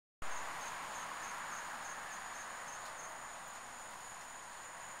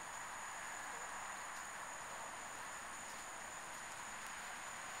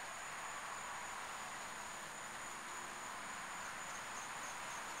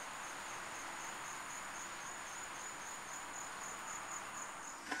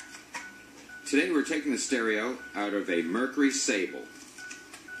Today we're taking the stereo out of a Mercury Sable.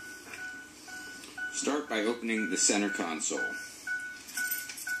 Start by opening the center console.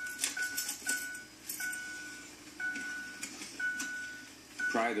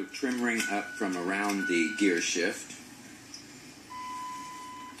 Pry the trim ring up from around the gear shift.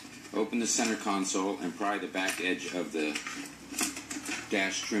 Open the center console and pry the back edge of the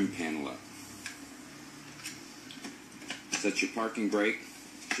dash trim panel up. Set your parking brake,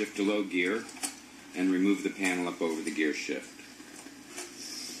 shift to low gear, and remove the panel up over the gear shift.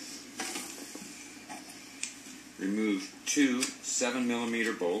 Remove two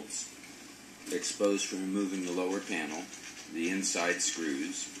 7mm bolts exposed from removing the lower panel, the inside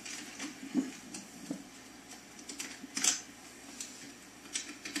screws.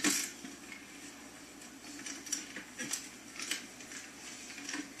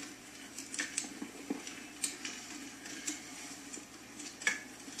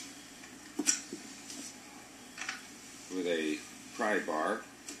 With a pry bar,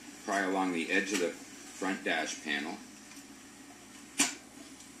 pry along the edge of the front dash panel.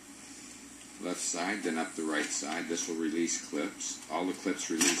 Left side, then up the right side. This will release clips. All the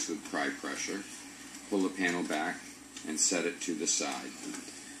clips release with pry pressure. Pull the panel back and set it to the side.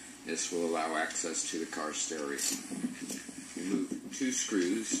 This will allow access to the car stereo. Remove two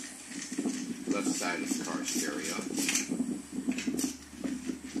screws, left side of the car stereo.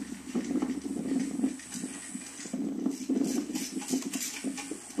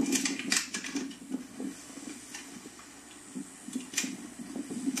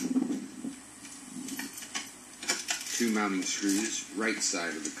 Two mounting screws, right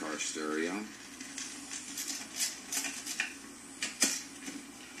side of the car stereo.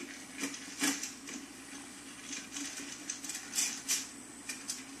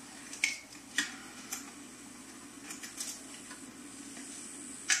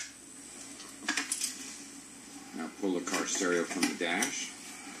 Now pull the car stereo from the dash.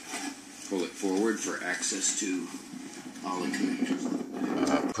 Pull it forward for access to all the connectors.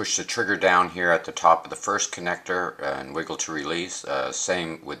 Push the trigger down here at the top of the first connector and wiggle to release.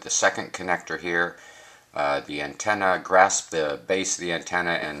 Same with the second connector here. The antenna, grasp the base of the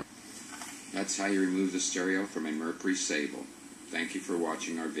antenna, and that's how you remove the stereo from a Mercury Sable. Thank you for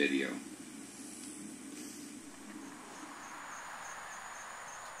watching our video.